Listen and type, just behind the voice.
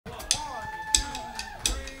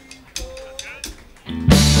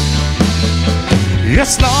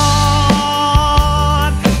Yes, Lord,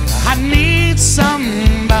 I need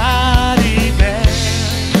somebody there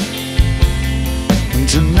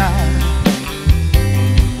tonight.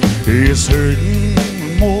 It's hurting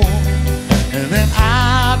more than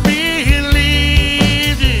I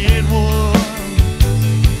believed it would.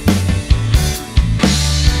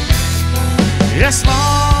 Yes,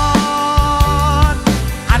 Lord,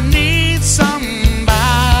 I need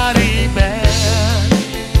somebody bad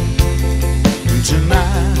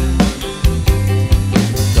tonight,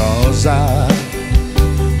 'cause I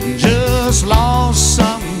just lost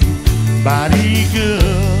somebody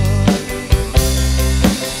good.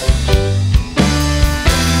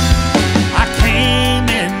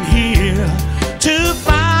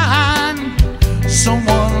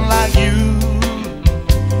 Someone like you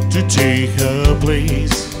to take her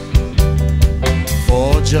place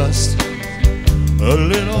for just a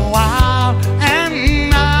little while,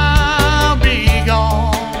 and I'll be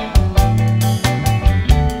gone.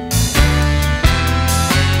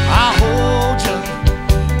 I'll hold you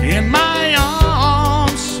in my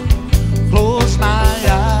arms, close my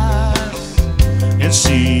eyes and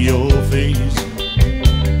see your face.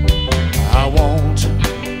 I won't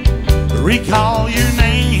recall your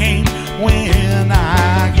name when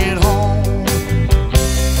I get home.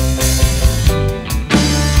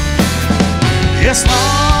 Yes,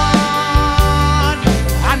 Lord,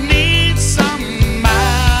 I need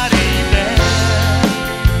somebody there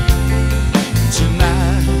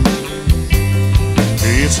tonight.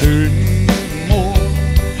 It's hurting more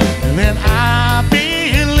than I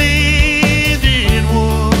believed it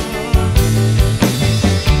would.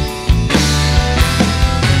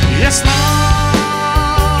 Yes, Lord,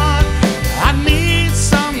 I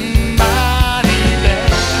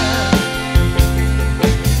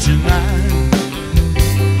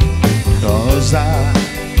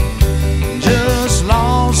just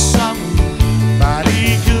lost somebody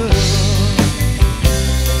good.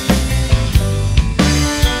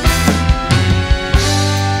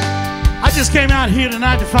 I just came out here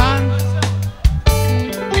tonight to find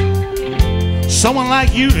someone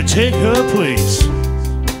like you to take her place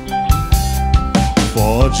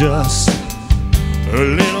for just a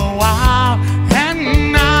little while,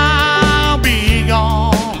 and I'll be gone.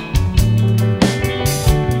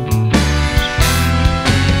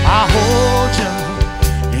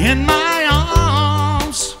 In my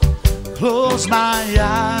arms, close my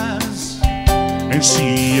eyes and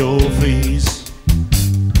see your face.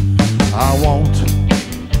 I won't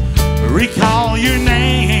recall your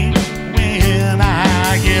name when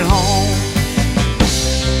I get home.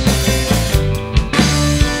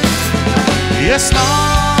 Yes,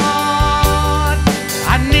 Lord,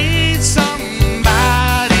 I need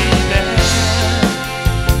somebody there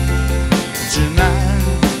tonight.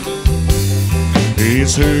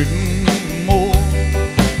 It's hurting more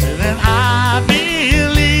than I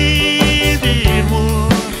believed it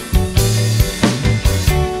would.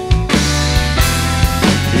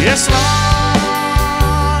 Yes,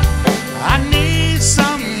 Lord, I need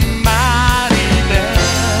somebody there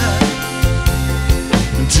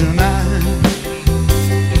tonight,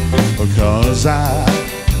 because I